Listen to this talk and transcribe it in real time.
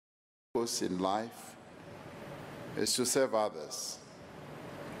purpose in life is to serve others.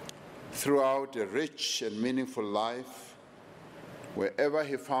 Throughout a rich and meaningful life, wherever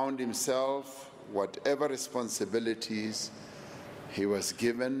he found himself, whatever responsibilities he was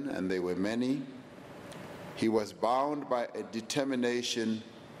given, and they were many, he was bound by a determination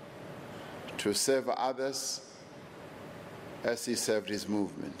to serve others as he served his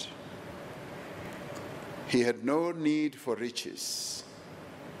movement. He had no need for riches.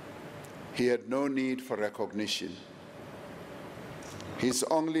 He had no need for recognition. His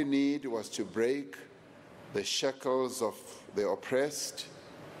only need was to break the shackles of the oppressed,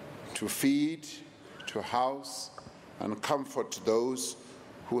 to feed, to house, and comfort those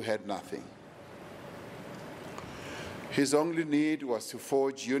who had nothing. His only need was to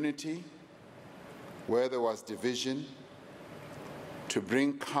forge unity where there was division, to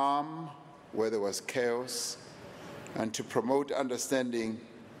bring calm where there was chaos, and to promote understanding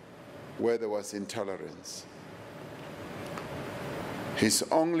where there was intolerance. His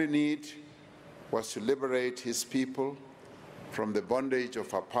only need was to liberate his people from the bondage of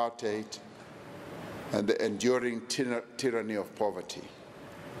apartheid and the enduring tyranny of poverty.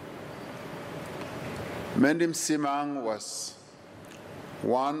 Mendi Msimang was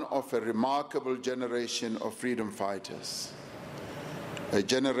one of a remarkable generation of freedom fighters, a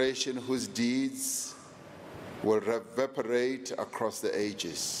generation whose deeds will reverberate across the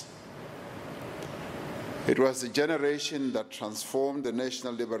ages. It was a generation that transformed the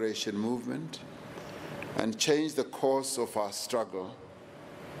national liberation movement and changed the course of our struggle,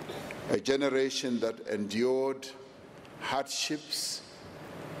 a generation that endured hardships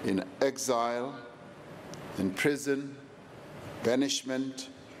in exile, in prison, banishment,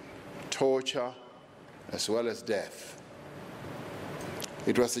 torture, as well as death.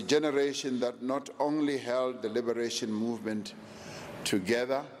 It was a generation that not only held the liberation movement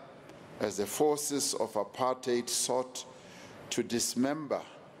together as the forces of apartheid sought to dismember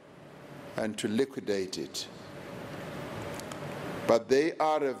and to liquidate it, but they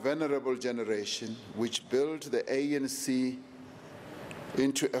are a venerable generation which built the ANC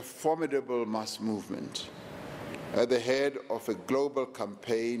into a formidable mass movement at the head of a global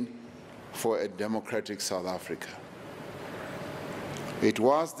campaign for a democratic South Africa. It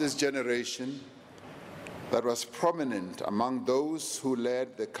was this generation that was prominent among those who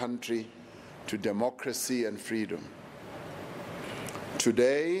led the country to democracy and freedom.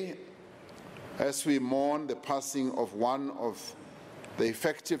 Today, as we mourn the passing of one of the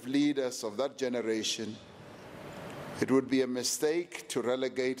effective leaders of that generation, it would be a mistake to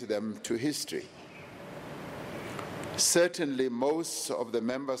relegate them to history. Certainly, most of the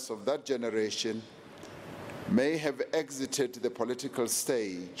members of that generation may have exited the political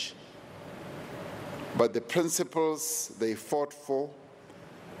stage, but the principles they fought for,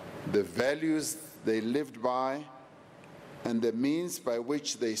 the values they lived by, and the means by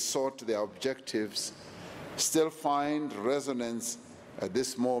which they sought their objectives still find resonance at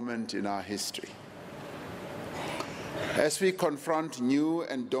this moment in our history. As we confront new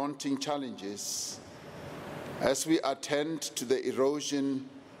and daunting challenges, as we attend to the erosion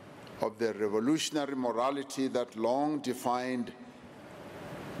of the revolutionary morality that long defined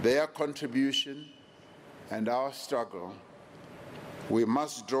their contribution and our struggle, we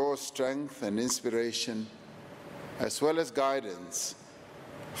must draw strength and inspiration as well as guidance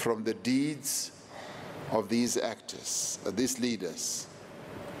from the deeds of these actors, these leaders.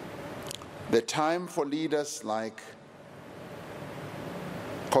 The time for leaders like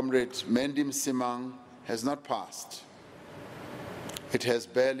Comrade Mendi Msimang has not passed. It has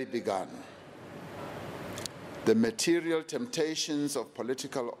barely begun. The material temptations of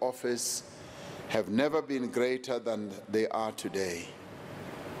political office have never been greater than they are today.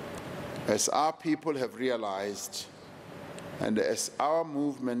 As our people have realized, and as our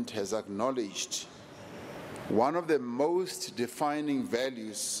movement has acknowledged, one of the most defining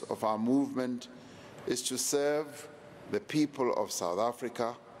values of our movement is to serve the people of South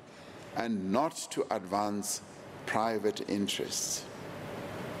Africa and not to advance private interests.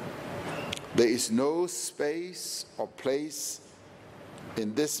 There is no space or place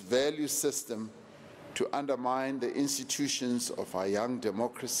in this value system to undermine the institutions of our young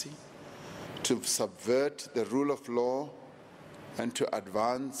democracy, to subvert the rule of law, and to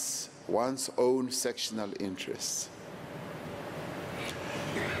advance one's own sectional interests.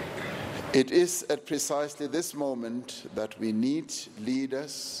 It is at precisely this moment that we need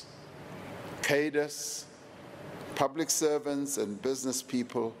leaders, cadres, public servants, and business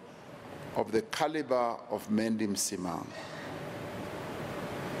people of the caliber of Mendi Msimang.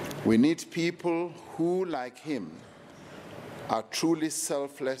 We need people who, like him, are truly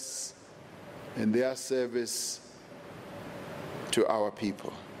selfless in their service to our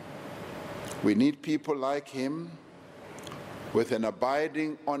people. We need people like him with an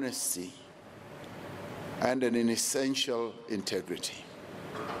abiding honesty and an essential integrity.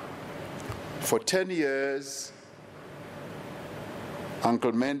 For 10 years,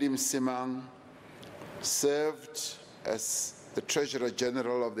 Uncle Mendi Msimang served as the Treasurer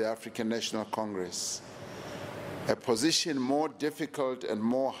General of the African National Congress, a position more difficult and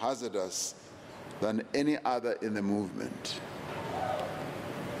more hazardous than any other in the movement.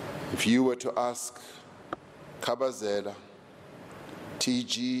 If you were to ask Kabazela,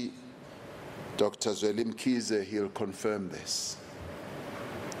 TG, Dr. Zweli Mkhize, he'll confirm this.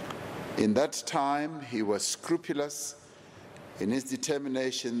 In that time, he was scrupulous in his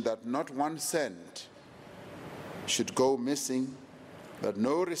determination that not 1 cent should go missing, that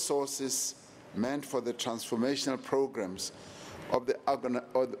no resources meant for the transformational programs of the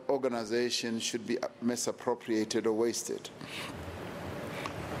organization should be misappropriated or wasted.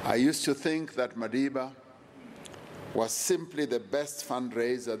 I used to think that Madiba was simply the best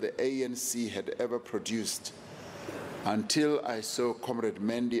fundraiser the ANC had ever produced, until I saw Comrade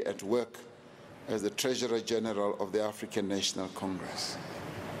Mendi at work as the Treasurer General of the African National Congress.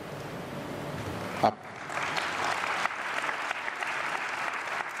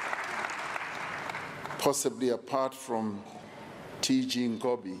 Possibly apart from T.G.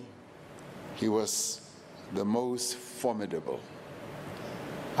 Ngobi, he was the most formidable.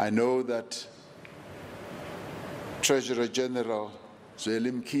 I know that Treasurer General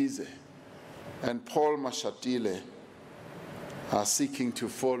Zweli Mkhize and Paul Mashatile are seeking to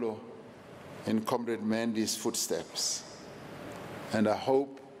follow in Comrade Mendi's footsteps. And I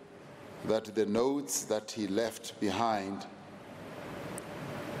hope that the notes that he left behind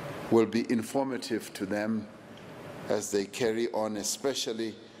will be informative to them as they carry on,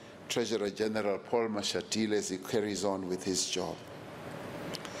 especially Treasurer General Paul Mashatile as he carries on with his job.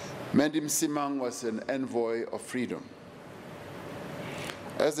 Mendi Msimang was an envoy of freedom.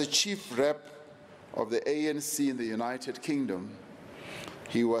 As the chief rep of the ANC in the United Kingdom,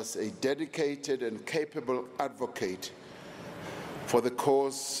 he was a dedicated and capable advocate for the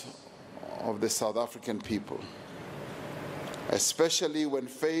cause of the South African people. Especially when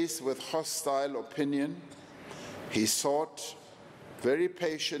faced with hostile opinion, he sought very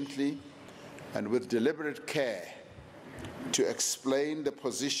patiently and with deliberate care to explain the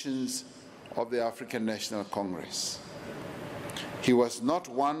positions of the African National Congress. He was not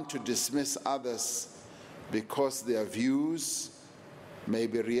one to dismiss others because their views may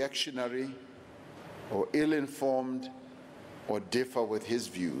be reactionary or ill-informed or differ with his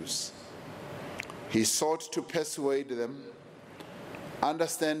views. He sought to persuade them,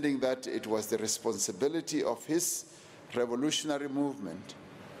 understanding that it was the responsibility of his revolutionary movement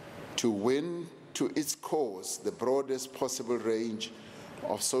to win to its cause the broadest possible range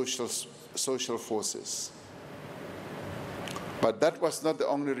of social forces. But that was not the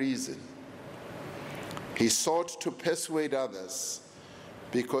only reason. He sought to persuade others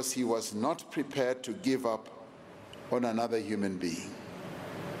because he was not prepared to give up on another human being.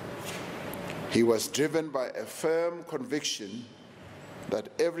 He was driven by a firm conviction that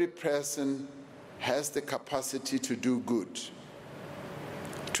every person has the capacity to do good,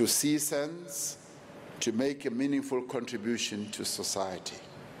 to see sense, to make a meaningful contribution to society.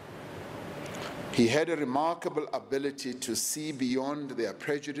 He had a remarkable ability to see beyond their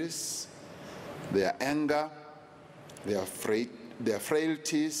prejudice, their anger, their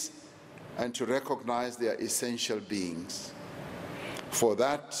frailties, and to recognize their essential beings. For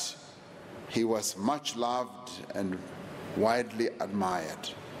that, he was much loved and widely admired.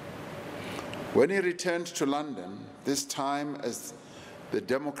 When he returned to London, this time as the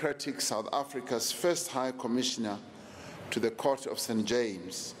Democratic South Africa's first High Commissioner to the Court of St.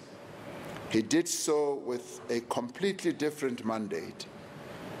 James, he did so with a completely different mandate,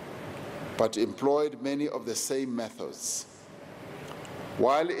 but employed many of the same methods.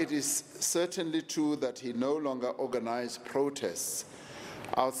 While it is certainly true that he no longer organized protests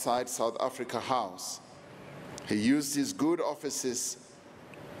outside South Africa House, he used his good offices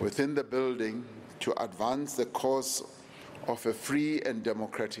within the building to advance the cause of a free and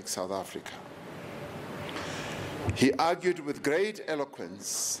democratic South Africa. He argued with great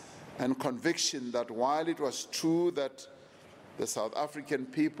eloquence and conviction that while it was true that the South African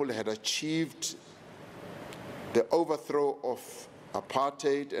people had achieved the overthrow of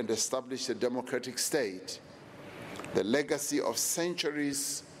apartheid and established a democratic state, the legacy of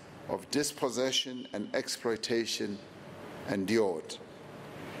centuries of dispossession and exploitation endured.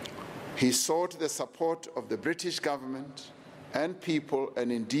 He sought the support of the British government and people,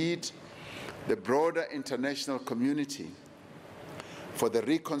 and indeed the broader international community for the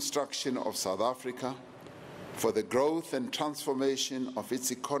reconstruction of South Africa, for the growth and transformation of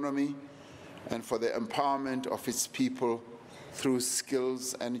its economy, and for the empowerment of its people through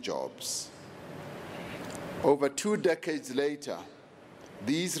skills and jobs. Over 2 decades later,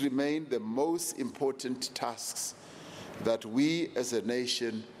 these remain the most important tasks that we as a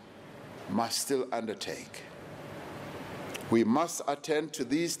nation must still undertake. We must attend to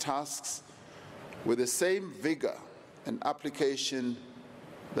these tasks with the same vigor and application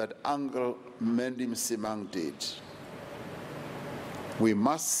that Uncle Mendi Msimang did. We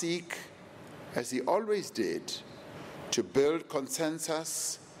must seek, as he always did, to build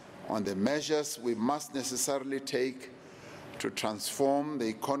consensus on the measures we must necessarily take to transform the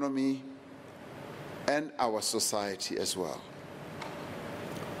economy and our society as well.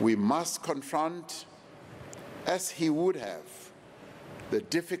 We must confront, as he would have, the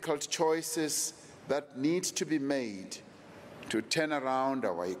difficult choices that need to be made to turn around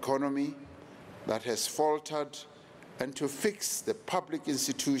our economy that has faltered and to fix the public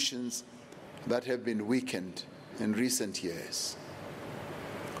institutions that have been weakened in recent years.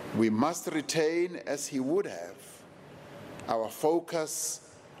 We must retain, as he would have, our focus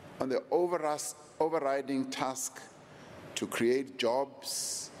on the overriding task to create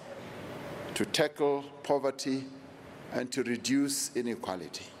jobs, to tackle poverty, and to reduce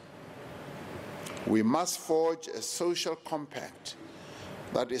inequality. We must forge a social compact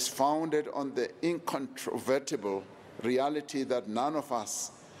that is founded on the incontrovertible reality that none of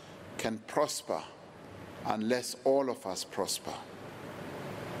us can prosper unless all of us prosper.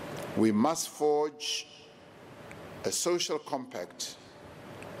 We must forge a social compact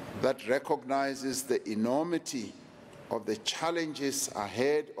that recognizes the enormity of the challenges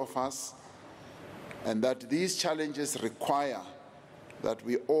ahead of us, and that these challenges require that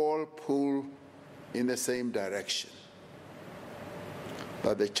we all pull in the same direction.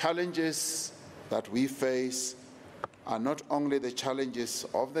 That the challenges that we face are not only the challenges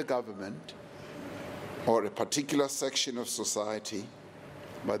of the government or a particular section of society,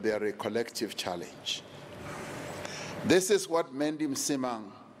 but they are a collective challenge. This is what Mendi Msimang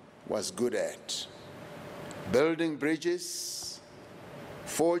was good at: building bridges,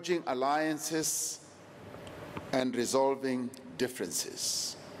 forging alliances, and resolving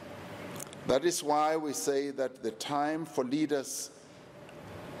differences. That is why we say that the time for leaders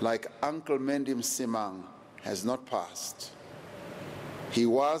like Uncle Mendi Msimang has not passed. He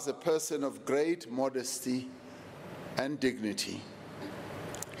was a person of great modesty and dignity.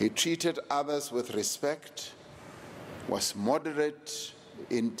 He treated others with respect, was moderate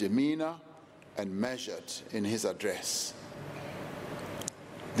in demeanor, and measured in his address.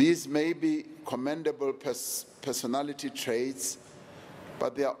 These may be commendable personality traits,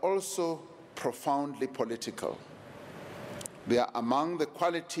 but they are also profoundly political. They are among the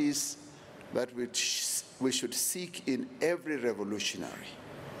qualities that we should seek in every revolutionary.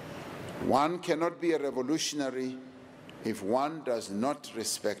 One cannot be a revolutionary if one does not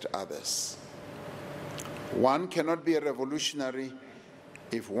respect others. One cannot be a revolutionary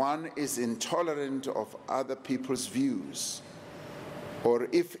if one is intolerant of other people's views, or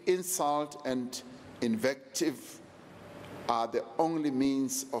if insult and invective are the only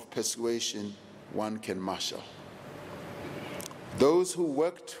means of persuasion one can marshal. Those who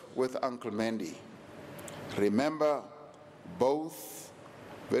worked with Uncle Mendi remember both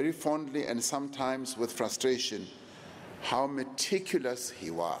very fondly and sometimes with frustration how meticulous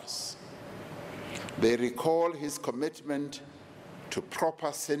he was. They recall his commitment to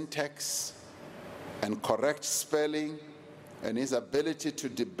proper syntax and correct spelling, and his ability to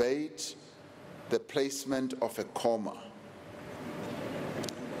debate the placement of a comma.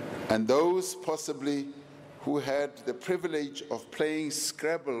 And those possibly who had the privilege of playing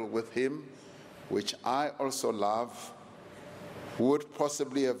Scrabble with him, which I also love, would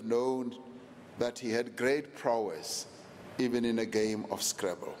possibly have known that he had great prowess even in a game of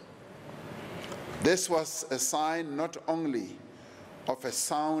Scrabble. This was a sign not only of a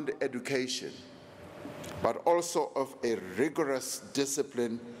sound education, but also of a rigorous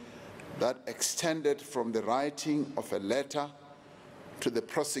discipline that extended from the writing of a letter to the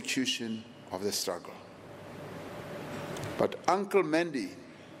prosecution of the struggle. But Uncle Mendi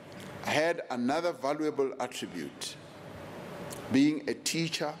had another valuable attribute: being a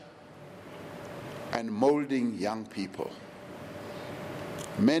teacher and molding young people.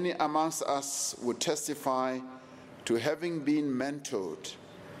 Many amongst us would testify to having been mentored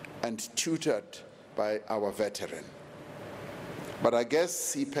and tutored by our veteran. But I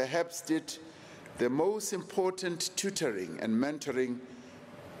guess he perhaps did the most important tutoring and mentoring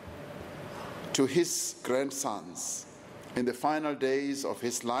to his grandsons in the final days of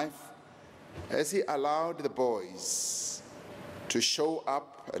his life, as he allowed the boys to show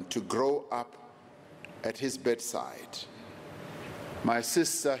up and to grow up at his bedside. My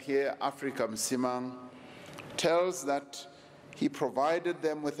sister here, Africa Msimang, tells that he provided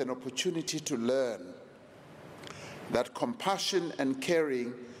them with an opportunity to learn that compassion and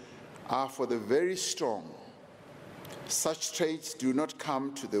caring are for the very strong. Such traits do not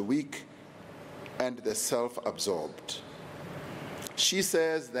come to the weak and the self-absorbed. She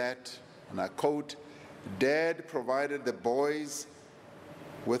says that, and I quote, "Dad provided the boys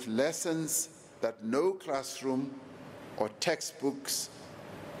with lessons that no classroom or textbooks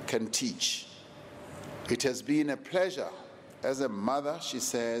can teach. It has been a pleasure as a mother," she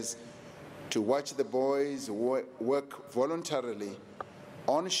says, "to watch the boys work voluntarily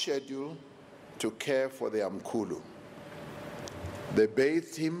on schedule to care for their mkhulu. They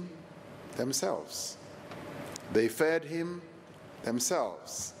bathed him themselves. They fed him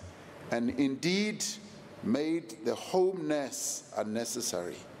themselves, and indeed made the home nurse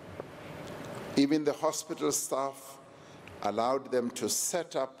unnecessary. Even the hospital staff allowed them to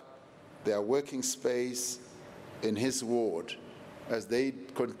set up their working space in his ward as they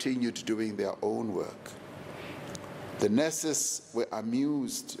continued doing their own work. The nurses were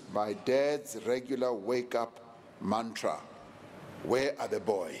amused by Dad's regular wake-up mantra, 'Where are the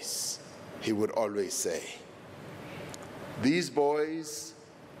boys?' he would always say. These boys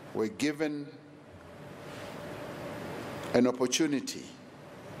were given an opportunity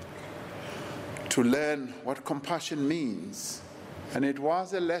to learn what compassion means, and it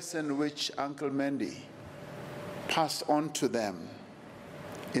was a lesson which Uncle Mendi passed on to them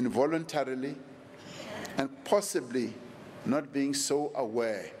involuntarily, and possibly not being so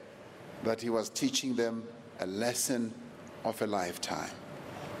aware that he was teaching them a lesson of a lifetime.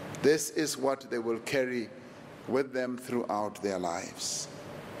 This is what they will carry with them throughout their lives.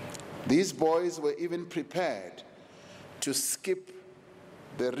 These boys were even prepared to skip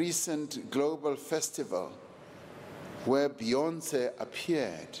the recent global festival where Beyoncé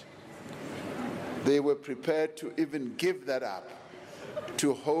appeared. They were prepared to even give that up,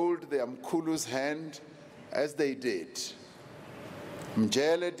 to hold their mkhulu's hand as they did.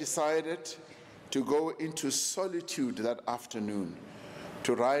 Mjele decided to go into solitude that afternoon,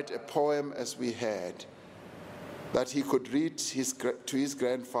 to write a poem, as we heard, that he could read to his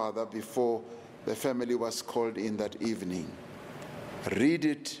grandfather before the family was called in that evening. Read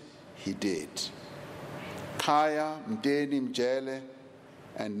it, he did. Kaya, Mdeni, Mjele,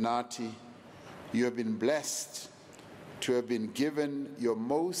 and Nati, you have been blessed to have been given your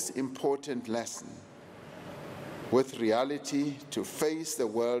most important lesson with reality, to face the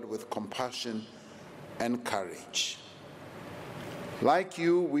world with compassion and courage. Like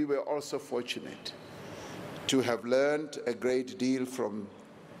you, we were also fortunate to have learned a great deal from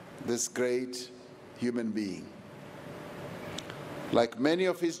this great human being. Like many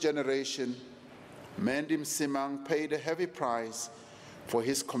of his generation, Mendi Msimang paid a heavy price for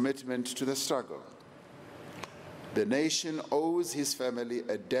his commitment to the struggle. The nation owes his family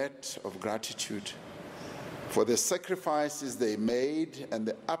a debt of gratitude for the sacrifices they made and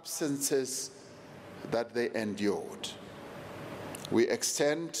the absences that they endured. We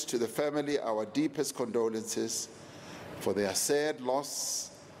extend to the family our deepest condolences for their sad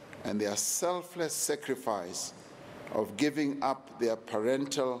loss and their selfless sacrifice of giving up their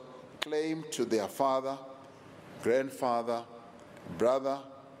parental claim to their father, grandfather, brother,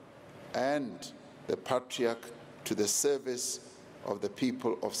 and the patriarch to the service of the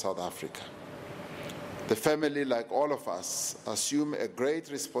people of South Africa. The family, like all of us, assume a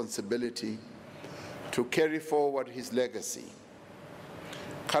great responsibility to carry forward his legacy,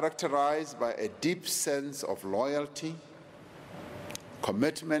 characterized by a deep sense of loyalty,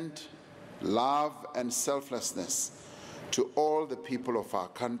 commitment, love, and selflessness to all the people of our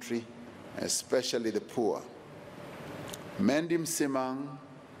country, especially the poor. Mendi Msimang,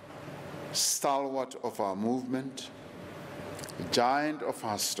 stalwart of our movement, giant of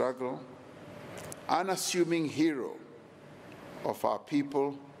our struggle, unassuming hero of our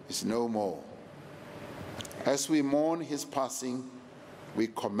people, is no more. As we mourn his passing, we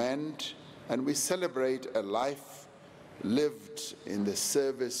commend and we celebrate a life lived in the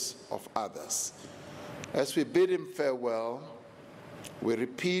service of others. As we bid him farewell, we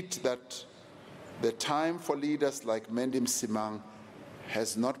repeat that the time for leaders like Mendi Msimang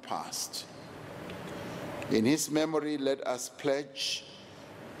has not passed. In his memory, let us pledge,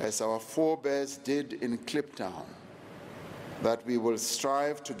 as our forebears did in Kliptown, that we will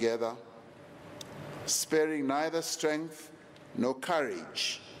strive together, sparing neither strength nor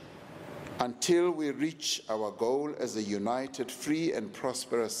courage, until we reach our goal as a united, free and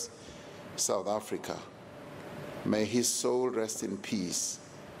prosperous South Africa. May his soul rest in peace.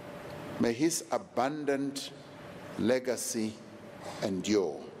 May his abundant legacy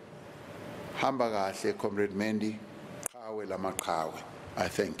endure. Hamba kahle, Comrade Mendi. I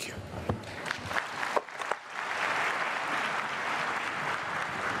thank you.